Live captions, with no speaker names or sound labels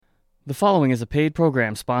The following is a paid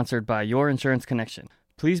program sponsored by Your Insurance Connection.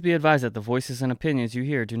 Please be advised that the voices and opinions you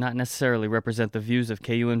hear do not necessarily represent the views of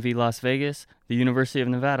KUNV Las Vegas, the University of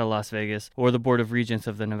Nevada, Las Vegas, or the Board of Regents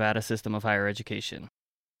of the Nevada System of Higher Education.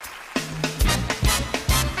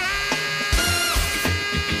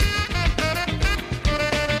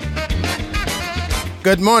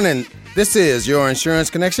 Good morning. This is Your Insurance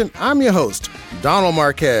Connection. I'm your host, Donald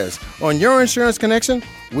Marquez. On Your Insurance Connection,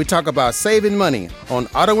 we talk about saving money on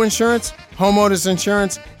auto insurance, homeowners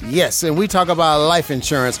insurance, yes, and we talk about life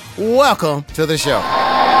insurance. Welcome to the show.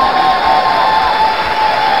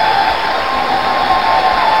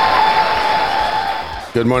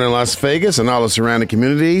 Good morning, Las Vegas and all the surrounding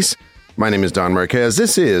communities. My name is Don Marquez.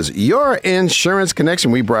 This is Your Insurance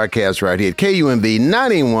Connection. We broadcast right here at KUNV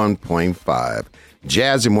 91.5.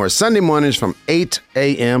 Jazzy Moore, Sunday mornings from 8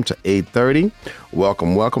 a.m. to 8:30.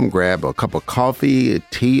 Welcome. Grab a cup of coffee,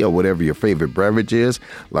 tea, or whatever your favorite beverage is.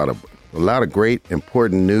 A lot of great,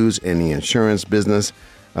 important news in the insurance business.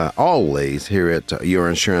 Always here at Your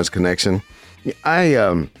Insurance Connection.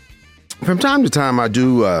 From time to time, I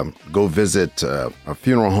do go visit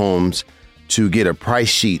funeral homes to get a price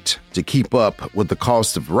sheet to keep up with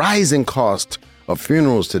the rising cost of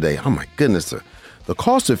funerals today. Oh my goodness, the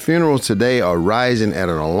cost of funerals today are rising at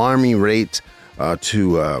an alarming rate.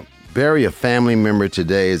 To bury a family member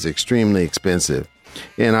today is extremely expensive.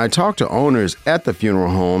 And I talk to owners at the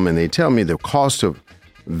funeral home, and they tell me the cost of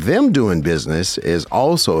them doing business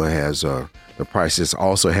the prices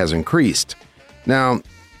also has increased. Now,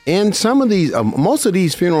 in some of these, most of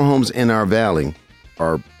these funeral homes in our valley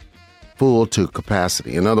are full to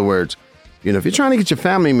capacity. In other words, if you're trying to get your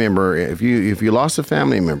family member, if you lost a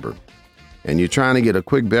family member, and you're trying to get a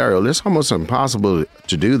quick burial, it's almost impossible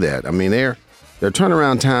to do that. I mean, their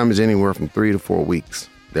turnaround time is anywhere from 3 to 4 weeks.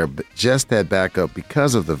 They're just that back up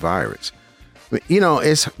because of the virus.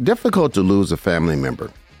 It's difficult to lose a family member.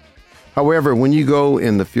 However, when you go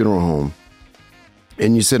in the funeral home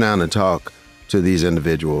and you sit down and talk to these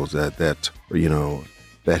individuals that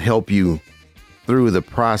help you through the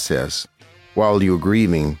process while you're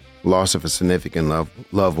grieving loss of a significant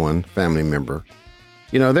loved one, family member,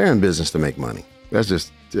 they're in business to make money. I'm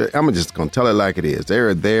just going to tell it like it is.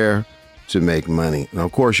 They're there to make money. And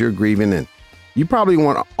of course, you're grieving, and you probably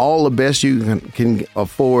want all the best you can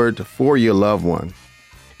afford for your loved one.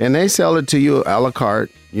 And they sell it to you a la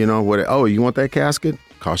carte. You want that casket?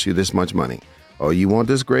 Cost you this much money. Oh, you want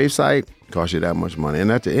this gravesite? Cost you that much money.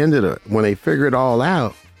 And at the end of when they figure it all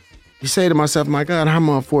out, you say to myself, my God, how am I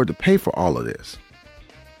going to afford to pay for all of this?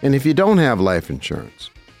 And if you don't have life insurance,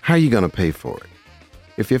 how are you going to pay for it?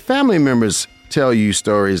 If your family members tell you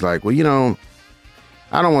stories like, well,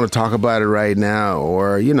 I don't want to talk about it right now,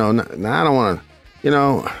 or, I don't want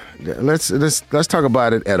to, let's talk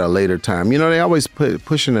about it at a later time. They always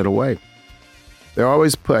pushing it away. They're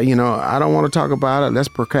always I don't want to talk about it. Let's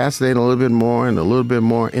procrastinate a little bit more and a little bit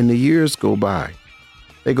more. And the years go by.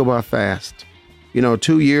 They go by fast.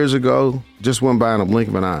 2 years ago, just went by in a blink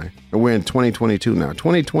of an eye. And we're in 2022 now.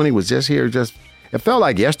 2020 was just here. It felt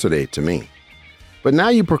like yesterday to me. But now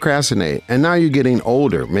you procrastinate, and now you're getting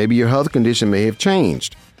older. Maybe your health condition may have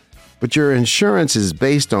changed. But your insurance is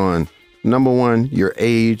based on, number one, your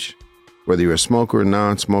age, whether you're a smoker or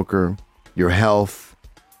non-smoker, your health.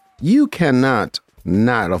 You cannot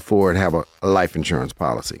not afford to have a life insurance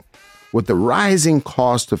policy. With the rising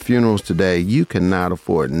cost of funerals today, you cannot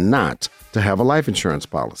afford not to have a life insurance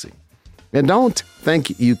policy. And don't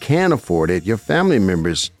think you can afford it. Your family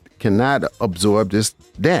members cannot absorb this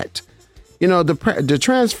debt. The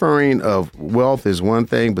transferring of wealth is one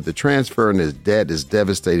thing, but the transferring of debt is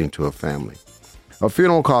devastating to a family. A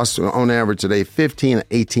funeral costs, on average today, $15,000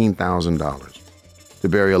 to $18,000 to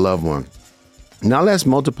bury a loved one. Now let's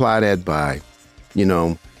multiply that by,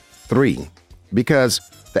 3, because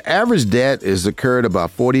the average debt is occurred about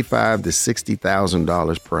 $45,000 to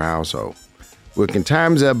 $60,000 per household. We can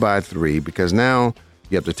times that by 3, because now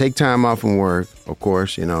you have to take time off from work. Of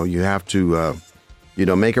course, you have to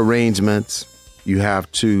make arrangements. You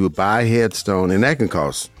have to buy a headstone, and that can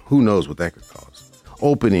cost, who knows what that could cost.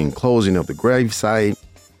 Opening, closing of the gravesite.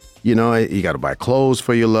 You got to buy clothes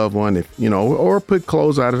for your loved one, or put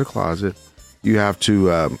clothes out of the closet. You have to,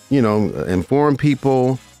 inform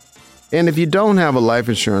people. And if you don't have a life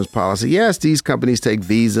insurance policy, yes, these companies take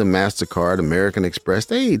Visa, MasterCard, American Express.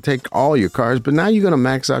 They take all your cards, but now you're going to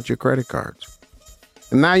max out your credit cards.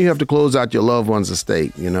 And now you have to close out your loved one's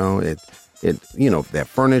estate. That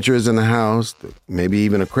furniture is in the house, maybe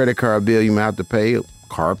even a credit card bill you may have to pay, a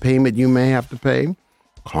car payment you may have to pay,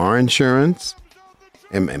 car insurance,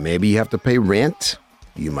 and maybe you have to pay rent.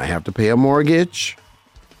 You might have to pay a mortgage.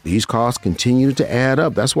 these costs continue to add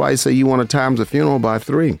up. That's why I say you want to times a funeral by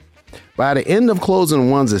 3. By the end of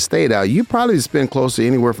closing one's estate out, you probably spend close to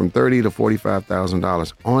anywhere from $30,000 to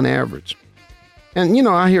 $45,000 on average. And,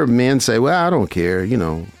 I hear men say, well, I don't care.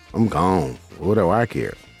 I'm gone. What do I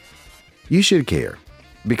care? You should care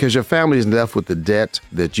because your family is left with the debt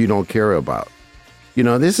that you don't care about.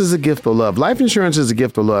 This is a gift of love. Life insurance is a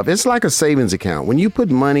gift of love. It's like a savings account. When you put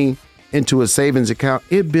money into a savings account,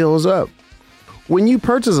 it builds up. When you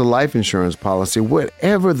purchase a life insurance policy,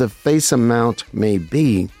 whatever the face amount may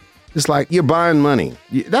be, it's like you're buying money.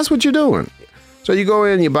 That's what you're doing. So you go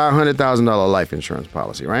in and you buy a $100,000 life insurance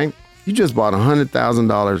policy, right? You just bought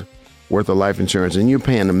 $100,000 worth of life insurance and you're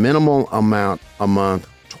paying the minimal amount a month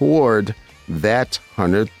toward that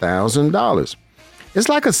 $100,000. It's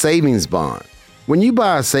like a savings bond. When you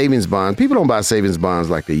buy a savings bond, people don't buy savings bonds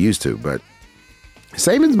like they used to, but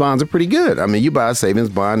savings bonds are pretty good. I mean, you buy a savings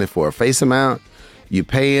bond for a face amount, you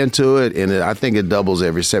pay into it, and I think it doubles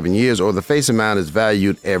every 7 years, or the face amount is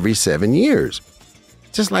valued every 7 years.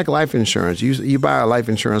 Just like life insurance. You buy a life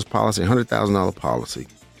insurance policy, $100,000 policy.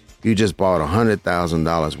 You just bought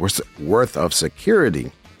 $100,000 worth of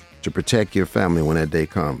security to protect your family when that day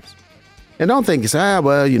comes. And don't think it's,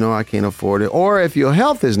 I can't afford it. Or if your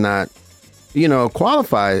health is not,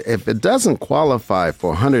 qualify, if it doesn't qualify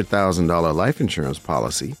for a $100,000 life insurance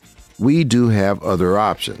policy, we do have other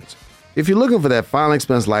options. If you're looking for that final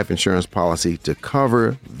expense life insurance policy to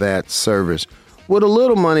cover that service with a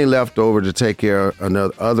little money left over to take care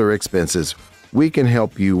of other expenses, we can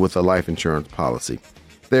help you with a life insurance policy.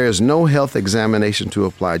 There is no health examination to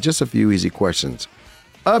apply, just a few easy questions.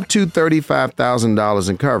 Up to $35,000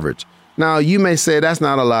 in coverage. Now, you may say that's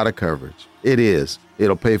not a lot of coverage. It is.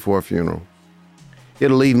 It'll pay for a funeral.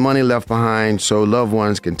 It'll leave money left behind so loved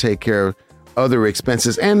ones can take care of other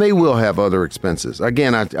expenses, and they will have other expenses.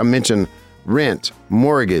 Again, I mentioned rent,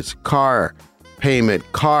 mortgage, car payment,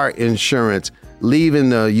 car insurance, leaving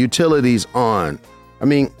the utilities on.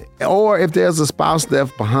 Or if there's a spouse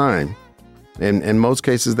left behind, and in most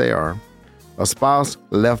cases they are, a spouse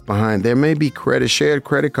left behind, there may be shared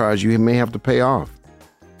credit cards you may have to pay off.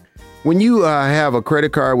 When you have a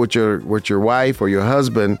credit card with your wife or your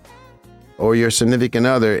husband or your significant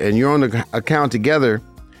other, and you're on the account together,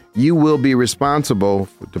 you will be responsible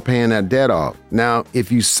to paying that debt off. Now,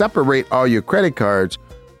 if you separate all your credit cards,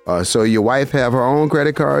 so your wife have her own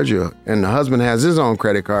credit cards, and the husband has his own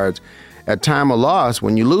credit cards, at time of loss,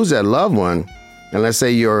 when you lose that loved one, and let's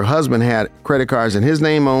say your husband had credit cards in his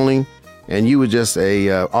name only, and you were just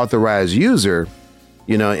a authorized user,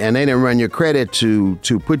 and they didn't run your credit to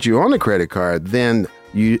put you on the credit card, then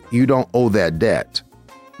you don't owe that debt.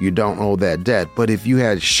 You don't owe that debt. But if you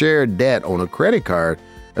had shared debt on a credit card,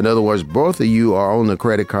 in other words, both of you are on the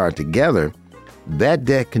credit card together, that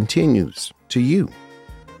debt continues to you.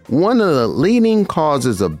 One of the leading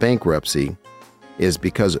causes of bankruptcy is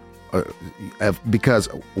because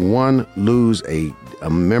one lose a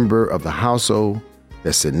member of the household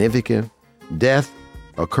that's significant. Death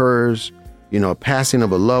occurs, passing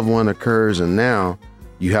of a loved one occurs, and now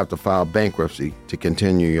you have to file bankruptcy to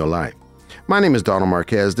continue your life. My name is Donald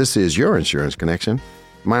Marquez. This is Your Insurance Connection.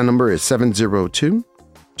 My number is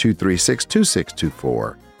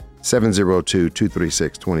 702-236-2624,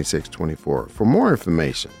 702-236-2624. For more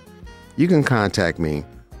information, you can contact me.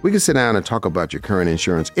 We can sit down and talk about your current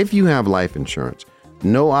insurance. If you have life insurance,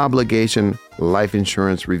 no obligation life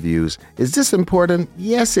insurance reviews. Is this important?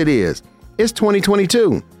 Yes, it is. It's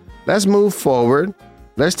 2022. Let's move forward.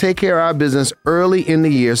 Let's take care of our business early in the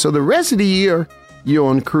year so the rest of the year you're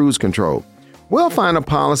on cruise control. We'll find a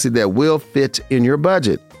policy that will fit in your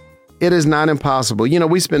budget. It is not impossible.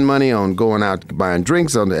 We spend money on going out buying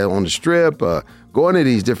drinks on the strip, going to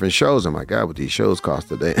these different shows. Oh my God, what these shows cost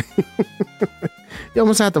today. You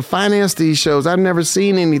almost have to finance these shows. I've never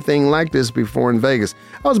seen anything like this before in Vegas.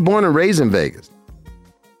 I was born and raised in Vegas.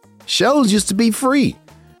 Shows used to be free.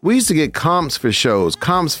 We used to get comps for shows,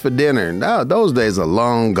 comps for dinner. Now, those days are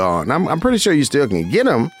long gone. I'm pretty sure you still can get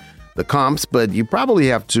them, the comps, but you probably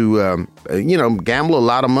have to, gamble a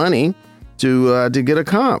lot of money to get a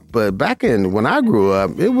comp. But back when I grew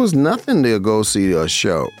up, it was nothing to go see a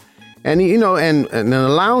show. And, and the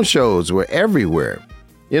lounge shows were everywhere.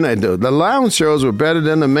 The lounge shows were better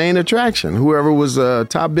than the main attraction, whoever was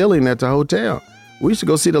top billing at the hotel. We used to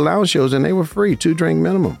go see the lounge shows and they were free, 2-drink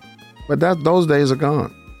minimum. But those days are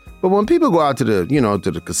gone. But when people go out to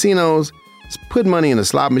the casinos, put money in the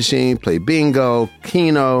slot machine, play bingo,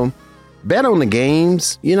 keno, bet on the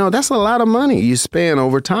games, that's a lot of money you spend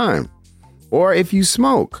over time. Or if you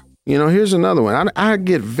smoke, here's another one. I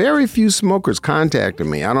get very few smokers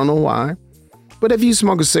contacting me. I don't know why. But if you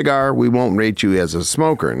smoke a cigar, we won't rate you as a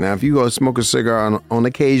smoker. Now, if you go smoke a cigar on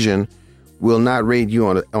occasion, we'll not rate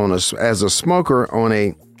you as a smoker on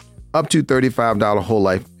a up to $35 whole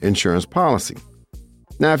life insurance policy.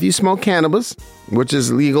 Now, if you smoke cannabis, which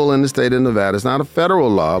is legal in the state of Nevada, it's not a federal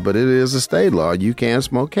law, but it is a state law. You can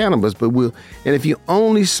smoke cannabis, and if you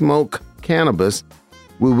only smoke cannabis,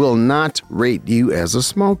 we will not rate you as a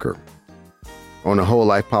smoker on a whole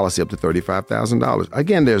life policy up to $35,000.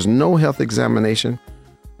 Again, there's no health examination,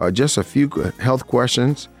 just a few health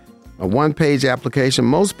questions, a one-page application.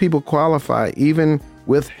 Most people qualify even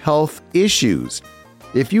with health issues.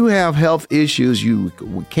 If you have health issues, you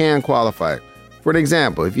can qualify. For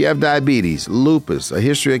example, if you have diabetes, lupus, a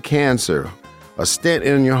history of cancer, a stent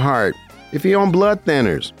in your heart, if you're on blood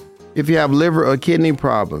thinners, if you have liver or kidney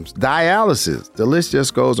problems, dialysis, the list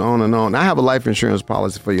just goes on and on. I have a life insurance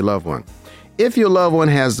policy for your loved one. If your loved one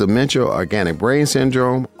has dementia, organic brain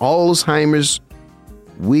syndrome, Alzheimer's,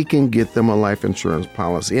 we can get them a life insurance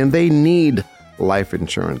policy, and they need life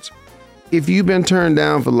insurance. If you've been turned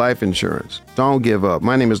down for life insurance, don't give up.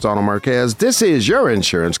 My name is Donald Marquez. This is your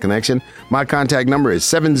Insurance Connection. My contact number is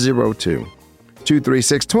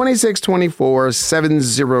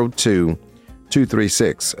 702-236-2624,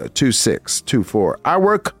 702-236-2624. I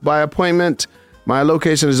work by appointment. My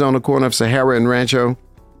location is on the corner of Sahara and Rancho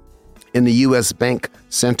in the U.S. Bank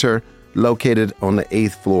Center, located on the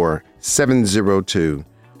 8th floor,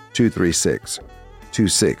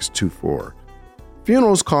 702-236-2624.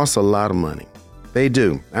 Funerals cost a lot of money. They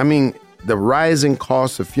do. I mean, the rising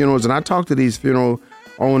cost of funerals, and I talk to these funeral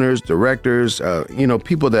owners, directors,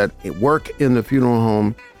 people that work in the funeral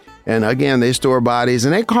home, and again, they store bodies,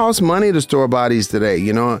 and they cost money to store bodies today.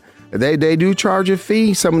 They do charge a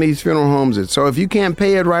fee, some of these funeral homes. And so if you can't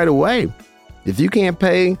pay it right away, if you can't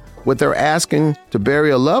pay what they're asking to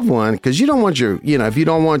bury a loved one, because you don't want if you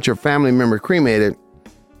don't want your family member cremated,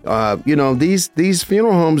 these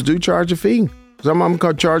funeral homes do charge a fee. Some of them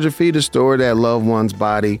could charge a fee to store that loved one's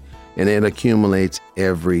body, and it accumulates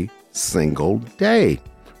every single day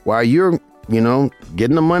while you're,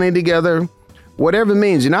 getting the money together, whatever it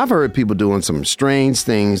means. I've heard people doing some strange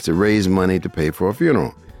things to raise money to pay for a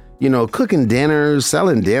funeral. Cooking dinners,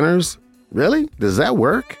 selling dinners. Really? Does that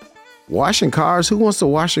work? Washing cars. Who wants to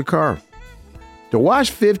wash a car? To get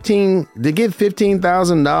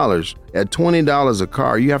 $15,000 at $20 a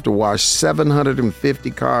car, you have to wash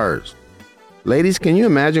 750 cars. Ladies, can you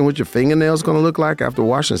imagine what your fingernails going to look like after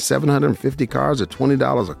washing 750 cars at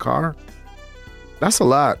 $20 a car? That's a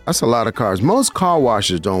lot. That's a lot of cars. Most car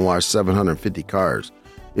washers don't wash 750 cars.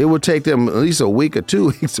 It would take them at least a week or 2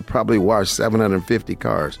 weeks to probably wash 750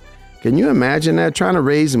 cars. Can you imagine that? Trying to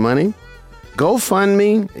raise money?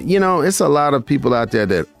 GoFundMe, it's a lot of people out there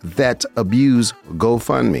that abuse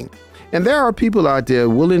GoFundMe. And there are people out there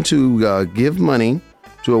willing to give money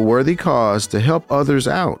to a worthy cause to help others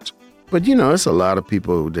out. But, it's a lot of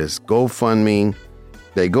people who just GoFundMe.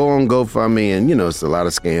 They go on GoFundMe and, it's a lot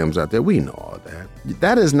of scams out there. We know all that.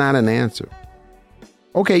 That is not an answer.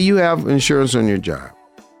 Okay, you have insurance on your job.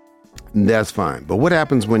 That's fine. But what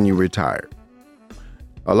happens when you retire?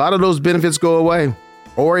 A lot of those benefits go away.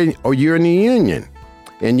 Or you're in the union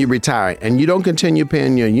and you retire and you don't continue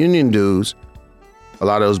paying your union dues. A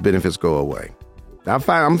lot of those benefits go away.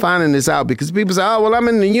 I'm finding this out because people say, oh, well, I'm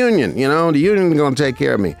in the union. The union is going to take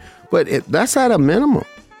care of me. But that's at a minimum.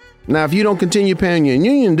 Now, if you don't continue paying your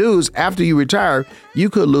union dues after you retire, you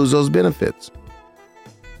could lose those benefits.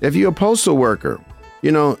 If you're a postal worker,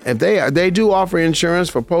 if they do offer insurance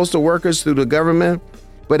for postal workers through the government,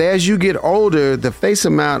 but as you get older, the face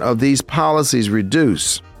amount of these policies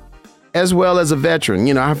reduce, as well as a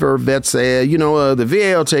veteran. I've heard vets say, the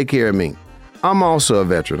VA will take care of me. I'm also a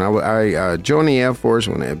veteran. I joined the Air Force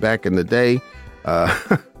back in the day.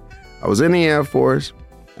 I was in the Air Force.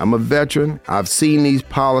 I'm a veteran. I've seen these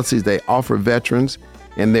policies they offer veterans,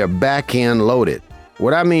 and they're back-end loaded.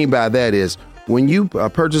 What I mean by that is when you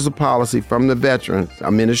purchase a policy from the Veterans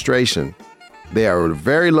Administration, they are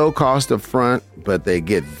very low cost up front, but they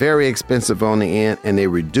get very expensive on the end, and they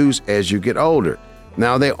reduce as you get older.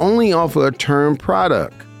 Now, they only offer a term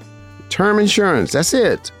product, term insurance. That's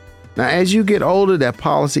it. Now, as you get older, that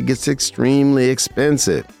policy gets extremely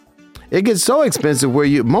expensive. It gets so expensive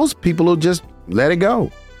where most people will just let it go.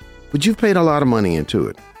 But you've paid a lot of money into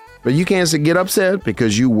it. But you can't get upset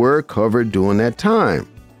because you were covered during that time.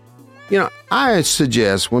 I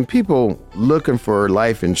suggest when people looking for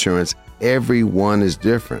life insurance, everyone is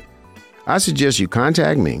different. I suggest you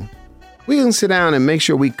contact me. We can sit down and make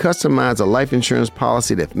sure we customize a life insurance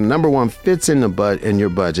policy that, number one, fits in your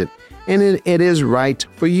budget, and it is right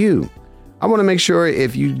for you. I want to make sure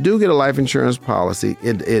if you do get a life insurance policy,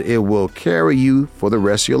 it will carry you for the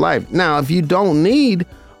rest of your life. Now, if you don't need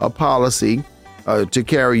a policy to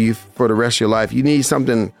carry you for the rest of your life, you need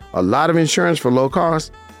a lot of insurance for low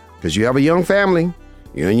cost, because you have a young family,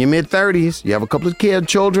 you're in your mid-30s, you have a couple of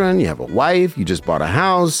children, you have a wife, you just bought a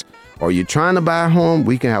house, or you're trying to buy a home,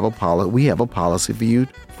 we have a policy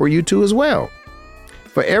for you too as well.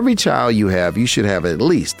 For every child you have, you should have at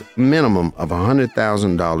least a minimum of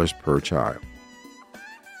 $100,000 per child.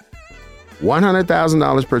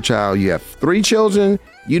 $100,000 per child. You have 3 children,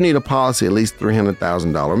 you need a policy at least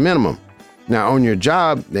 $300,000 minimum. Now, on your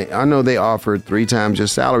job, I know they offer 3 times your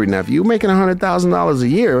salary. Now, if you're making $100,000 a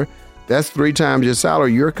year, that's 3 times your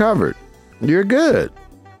salary. You're covered. You're good.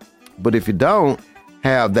 But if you don't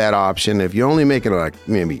have that option, if you're only making like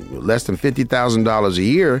maybe less than $50,000 a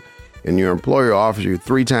year, and your employer offers you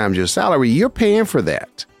 3 times your salary, you're paying for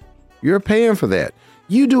that. You're paying for that.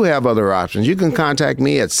 You do have other options. You can contact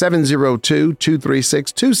me at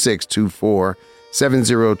 702-236-2624,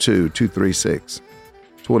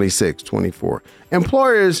 702-236-2624.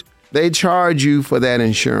 Employers, they charge you for that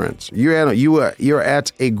insurance. You're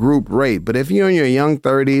at a group rate. But if you're in your young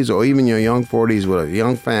 30s or even your young 40s with a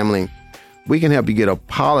young family, we can help you get a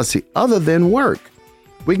policy other than work.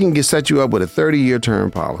 We can set you up with a 30-year term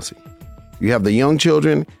policy. You have the young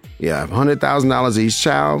children, you have $100,000 each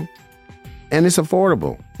child, and it's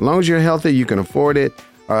affordable. As long as you're healthy, you can afford it.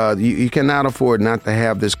 You cannot afford not to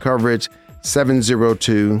have this coverage.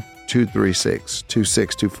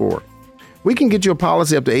 702-236-2624. We can get you a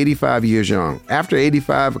policy up to 85 years young. After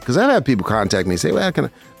 85, because I've had people contact me and say, well,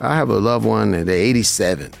 I have a loved one and they're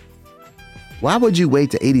 87. Why would you wait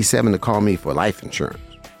to 87 to call me for life insurance?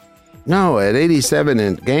 No, at 87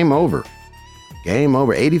 and game over. Game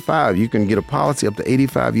over. 85, you can get a policy up to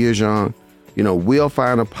 85 years young. We'll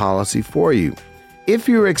find a policy for you. If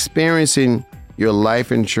you're experiencing your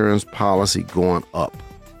life insurance policy going up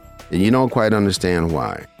and you don't quite understand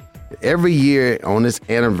why, every year on this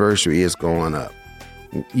anniversary it's going up.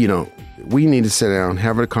 We need to sit down,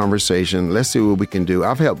 have a conversation. Let's see what we can do.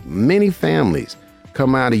 I've helped many families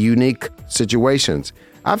come out of unique situations.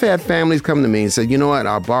 I've had families come to me and say, you know what?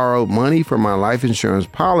 I borrowed money for my life insurance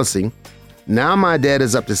policy. Now my debt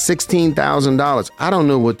is up to $16,000. I don't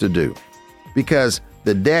know what to do because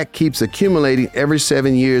the debt keeps accumulating. Every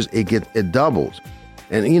 7 years, it doubles.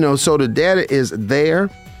 And, so the debt is there.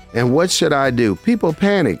 And what should I do? People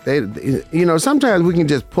panic. Sometimes we can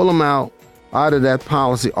just pull them out of that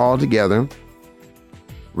policy altogether,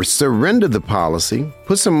 surrender the policy,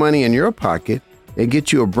 put some money in your pocket, and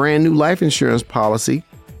get you a brand new life insurance policy,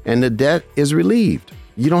 and the debt is relieved.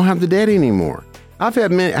 You don't have the debt anymore. I've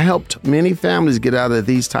helped many families get out of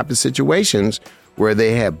these type of situations where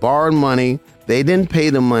they had borrowed money, they didn't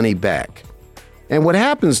pay the money back. And what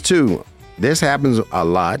happens too, this happens a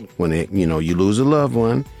lot when you lose a loved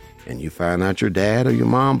one and you find out your dad or your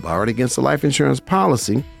mom borrowed against a life insurance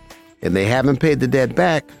policy and they haven't paid the debt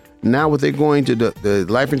back. Now what they're going to do, the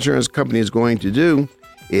life insurance company is going to do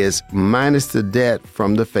is minus the debt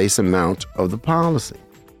from the face amount of the policy.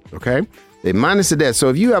 Okay? They minus the debt. So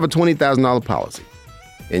if you have a $20,000 policy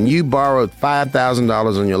and you borrowed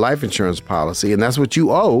 $5,000 on your life insurance policy, and that's what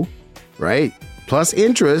you owe, right? Plus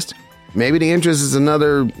interest, maybe the interest is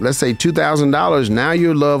another, let's say $2,000. Now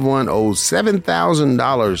your loved one owes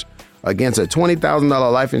 $7,000 against a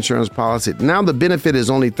 $20,000 life insurance policy. Now the benefit is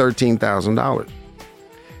only $13,000.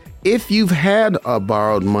 If you've had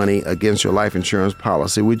borrowed money against your life insurance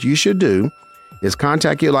policy, which you should do, is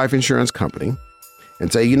contact your life insurance company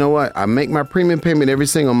and say, you know what, I make my premium payment every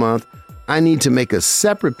single month. I need to make a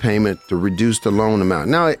separate payment to reduce the loan amount.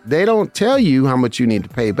 Now, they don't tell you how much you need to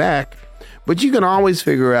pay back, but you can always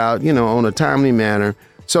figure out, on a timely manner,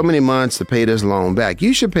 so many months to pay this loan back.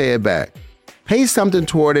 You should pay it back. Pay something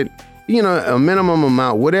toward it, a minimum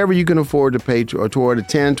amount, whatever you can afford to pay toward it,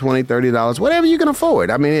 $10, $20, $30, whatever you can afford.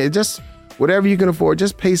 I mean, whatever you can afford,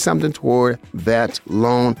 just pay something toward that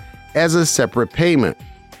loan as a separate payment.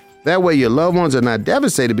 That way your loved ones are not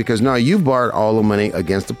devastated because now you borrowed all the money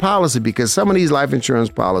against the policy, because some of these life insurance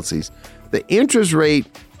policies, the interest rate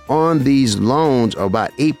on these loans are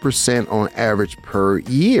about 8% on average per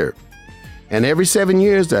year. And every 7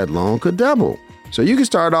 years, that loan could double. So you can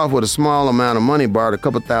start off with a small amount of money, borrowed a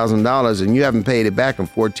couple $1,000s, and you haven't paid it back in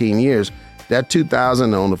 14 years. That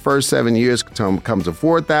 $2,000 on the first 7 years comes to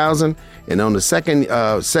 $4,000. And on the second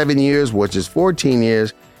 7 years, which is 14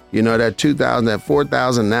 years, that $2,000, that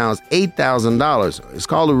 $4,000 now is $8,000. It's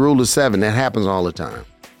called the rule of 7. That happens all the time.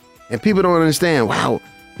 And people don't understand, wow,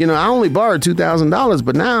 I only borrowed $2,000,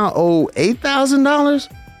 but now I owe $8,000?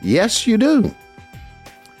 Yes, you do.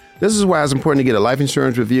 This is why it's important to get a life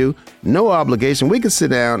insurance review. No obligation. We can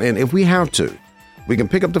sit down, and if we have to, we can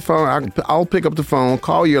pick up the phone. I'll pick up the phone,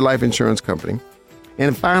 call your life insurance company,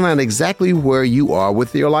 and find out exactly where you are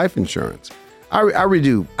with your life insurance.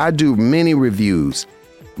 I do many reviews.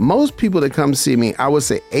 Most people that come see me, I would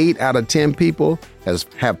say 8 out of 10 people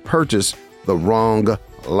have purchased the wrong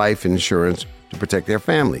life insurance to protect their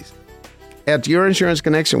families. At Your Insurance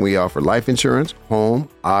Connection, we offer life insurance, home,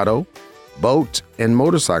 auto, boat, and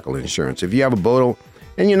motorcycle insurance. If you have a boat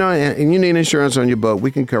and you need insurance on your boat, we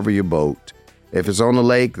can cover your boat. If it's on the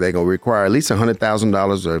lake, they're going to require at least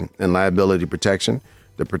 $100,000 in liability protection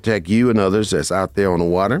to protect you and others that's out there on the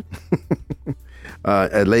water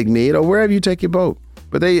at Lake Mead or wherever you take your boat.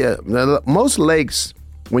 But most lakes,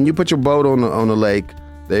 when you put your boat on the lake,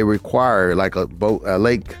 they require like a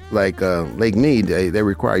lake Lake Mead. They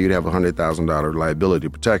require you to have $100,000 liability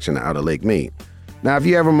protection out of Lake Mead. Now, if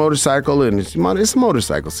you have a motorcycle, and it's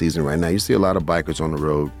motorcycle season right now, you see a lot of bikers on the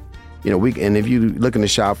road. And if you're looking to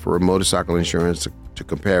shop for a motorcycle insurance to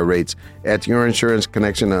compare rates at Your Insurance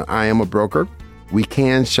Connection, I am a broker. We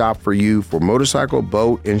can shop for you for motorcycle,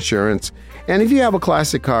 boat insurance. And if you have a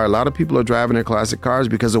classic car, a lot of people are driving their classic cars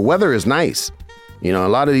because the weather is nice. A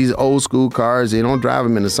lot of these old school cars, they don't drive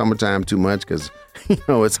them in the summertime too much because,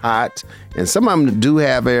 it's hot. And some of them do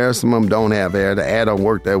have air, some of them don't have air. The air don't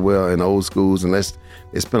work that well in old schools unless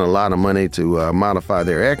they spend a lot of money to modify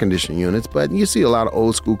their air conditioning units. But you see a lot of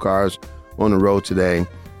old school cars on the road today.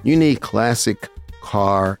 You need classic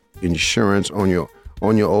car insurance on your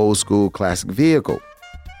old school classic vehicle.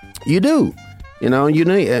 You do. You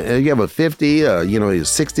have a 50, your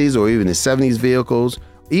 60s or even the 70s vehicles,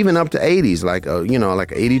 even up to 80s, like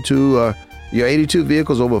 82, your 82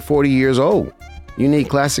 vehicles over 40 years old. You need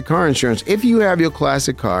classic car insurance. If you have your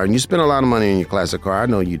classic car and you spend a lot of money on your classic car, I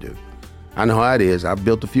know you do. I know how it is. I've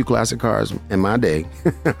built a few classic cars in my day.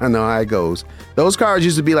 I know how it goes. Those cars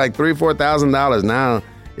used to be like $3,000 or $4,000. Now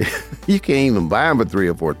you can't even buy them for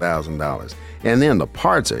 $3,000 or $4,000. And then the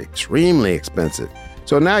parts are extremely expensive.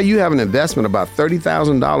 So now you have an investment about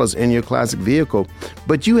 $30,000 in your classic vehicle,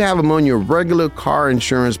 but you have them on your regular car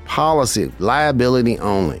insurance policy, liability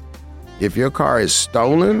only. If your car is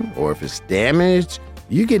stolen or if it's damaged,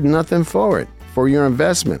 you get nothing for it, for your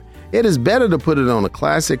investment. It is better to put it on a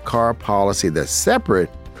classic car policy that's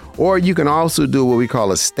separate, or you can also do what we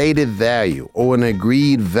call a stated value or an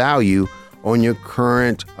agreed value on your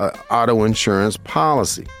current auto insurance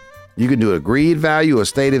policy. You can do agreed value or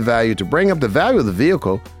stated value to bring up the value of the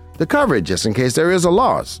vehicle to cover it just in case there is a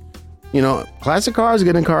loss. Classic cars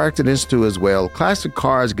get in car accidents too as well. Classic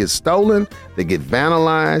cars get stolen, they get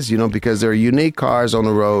vandalized, because they're unique cars on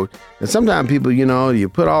the road. And sometimes people, you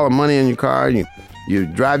put all the money in your car and you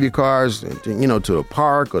drive your cars, to a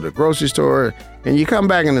park or the grocery store, and you come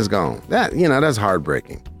back and it's gone. That's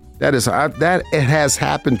heartbreaking. It has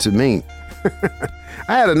happened to me.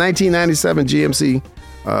 I had a 1997 GMC,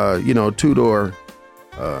 two-door,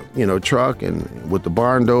 truck and with the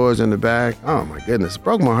barn doors in the back. Oh my goodness, it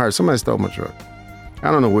broke my heart. Somebody stole my truck.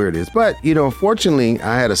 I don't know where it is, but fortunately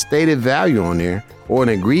I had a stated value on there or an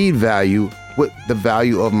agreed value what the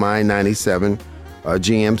value of my 97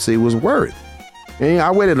 GMC was worth. And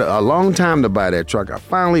I waited a long time to buy that truck. I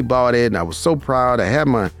finally bought it and I was so proud. I had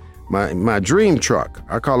my dream truck.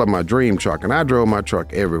 I call it my dream truck, and I drove my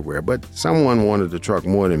truck everywhere, but someone wanted the truck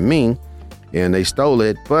more than me and they stole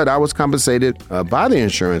it. But I was compensated by the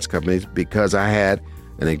insurance companies because I had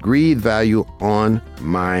an agreed value on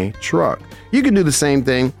my truck. You can do the same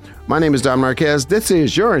thing. My name is Don Marquez. This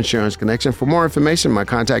is Your Insurance Connection. For more information, my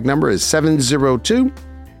contact number is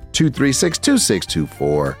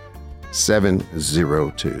 702-236-2624,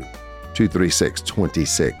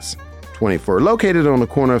 702-236-2624. Located on the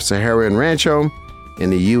corner of Sahara and Rancho in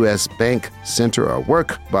the U.S. Bank Center, or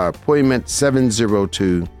work by appointment,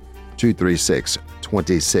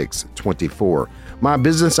 702-236-2624. My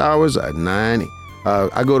business hours are 9.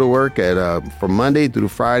 I go to work from Monday through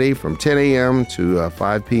Friday from 10 a.m. to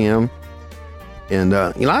 5 p.m. And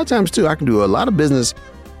a lot of times, too, I can do a lot of business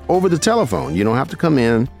over the telephone. You don't have to come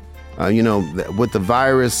in. With the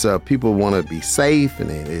virus, people want to be safe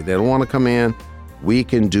and they don't want to come in. We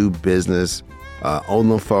can do business on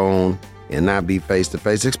the phone and not be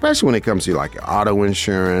face-to-face, especially when it comes to like auto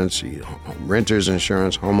insurance, renter's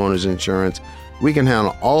insurance, homeowner's insurance. We can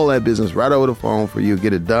handle all that business right over the phone for you,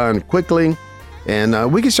 get it done quickly.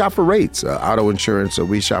 And we can shop for rates, auto insurance. So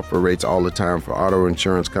we shop for rates all the time for auto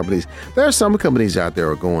insurance companies. There are some companies out there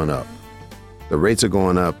are going up. The rates are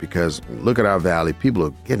going up because look at our valley. People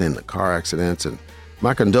are getting into car accidents. And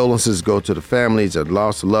my condolences go to the families that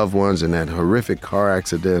lost loved ones in that horrific car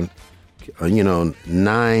accident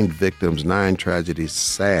 9 victims, 9 tragedies.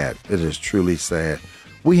 Sad. It is truly sad.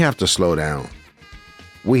 We have to slow down.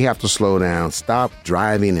 We have to slow down. Stop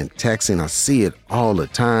driving and texting. I see it all the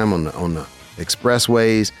time on the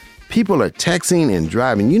expressways. People are texting and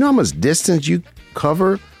driving. You know how much distance you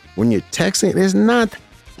cover when you're texting? It's not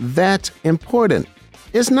that important.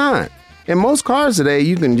 It's not. In most cars today,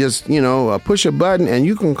 you can just, push a button and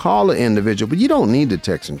you can call an individual, but you don't need to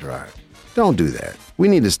text and drive. Don't do that. We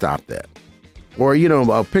need to stop that. Or,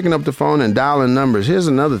 picking up the phone and dialing numbers. Here's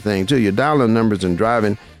another thing, too. You're dialing numbers and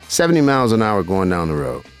driving 70 miles an hour going down the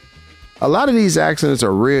road. A lot of these accidents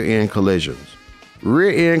are rear-end collisions.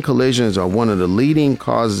 Rear-end collisions are one of the leading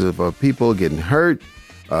causes of people getting hurt.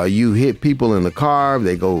 You hit people in the car.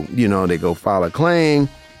 They go file a claim.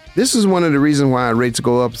 This is one of the reasons why rates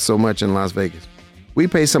go up so much in Las Vegas. We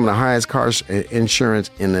pay some of the highest car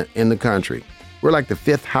insurance in the country. We're like the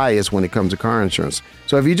 5th highest when it comes to car insurance.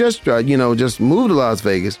 So if you just move to Las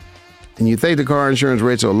Vegas and you think the car insurance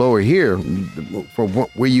rates are lower here from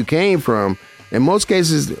where you came from, in most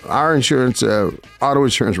cases, our insurance, auto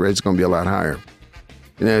insurance rates are going to be a lot higher.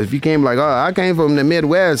 If you came I came from the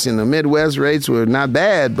Midwest, and the Midwest rates were not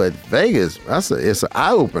bad, but Vegas, it's an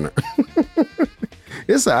eye-opener.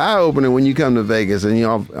 It's an eye-opener when you come to Vegas and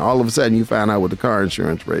all of a sudden you find out what the car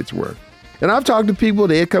insurance rates were. And I've talked to people,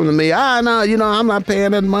 they come to me, no, I'm not paying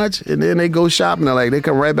that much. And then they go shopping, they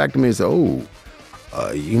come right back to me and say,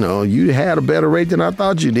 you had a better rate than I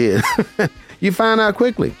thought you did. You find out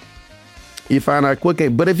quickly.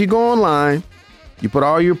 But if you go online, you put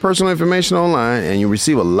all your personal information online and you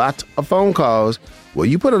receive a lot of phone calls, well,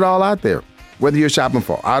 you put it all out there. Whether you're shopping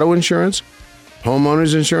for auto insurance,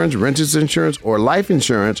 homeowners insurance, renters insurance, or life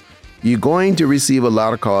insurance, you're going to receive a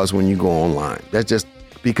lot of calls when you go online. That's just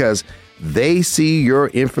because they see your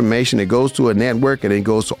information. It goes to a network and it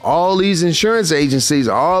goes to all these insurance agencies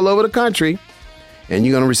all over the country, and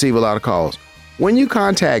you're going to receive a lot of calls. When you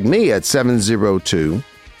contact me at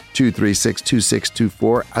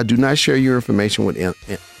 702-236-2624, I do not share your information with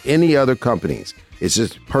any other companies. It's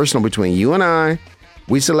just personal between you and I.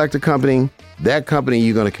 We select a company, that company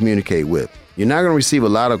you're going to communicate with. You're not going to receive a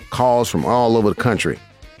lot of calls from all over the country.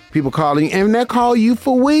 People calling you, and they call you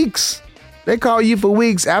for weeks. They call you for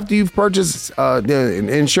weeks after you've purchased the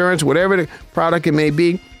insurance, whatever the product it may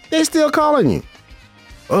be. They're still calling you.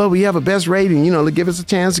 Oh, we have a best rating. Give us a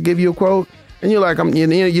chance to give you a quote. And you're like,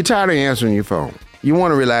 you're tired of answering your phone. You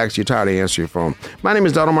want to relax. You're tired of answering your phone. My name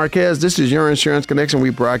is Donald Marquez. This is Your Insurance Connection. We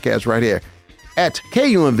broadcast right here at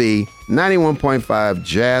KUNV 91.5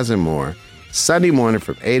 Jazz and More. Sunday morning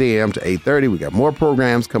from 8 a.m. to 8:30. We got more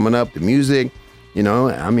programs coming up. The music,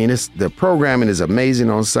 the programming is amazing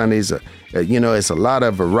on Sundays. It's a lot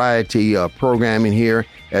of variety programming here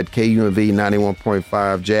at KUNV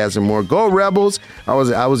 91.5 Jazz and More. Go Rebels! I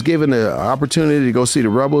was given the opportunity to go see the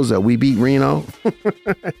Rebels. We beat Reno.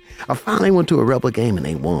 I finally went to a Rebel game and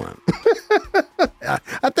they won.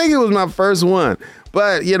 I think it was my first one.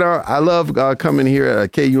 But, I love coming here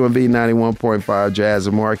at KUNV 91.5 Jazz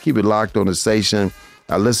and More. I keep it locked on the station.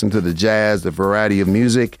 I listen to the jazz, the variety of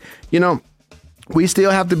music. We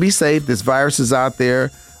still have to be safe. This virus is out there.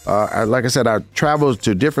 Like I said, I travel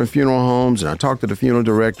to different funeral homes and I talk to the funeral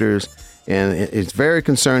directors. And it's very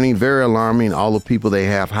concerning, very alarming. All the people they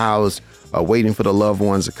have housed waiting for the loved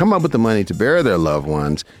ones to come up with the money to bury their loved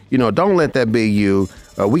ones. Don't let that be you.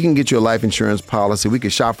 We can get you a life insurance policy. We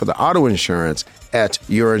can shop for the auto insurance at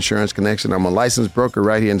Your Insurance Connection. I'm a licensed broker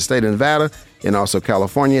right here in the state of Nevada and also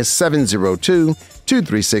California.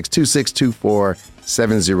 702-236-2624,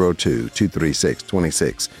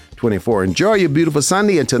 702-236-2624. Enjoy your beautiful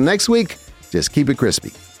Sunday. Until next week, just keep it crispy.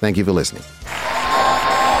 Thank you for listening.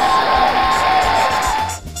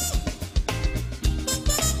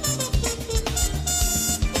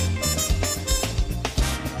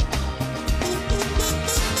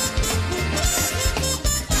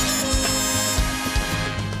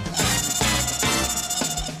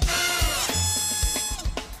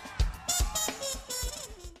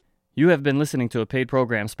 You have been listening to a paid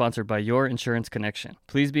program sponsored by Your Insurance Connection.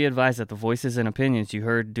 Please be advised that the voices and opinions you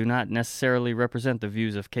heard do not necessarily represent the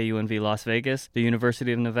views of KUNV Las Vegas, the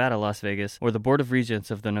University of Nevada, Las Vegas, or the Board of Regents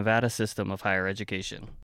of the Nevada System of Higher Education.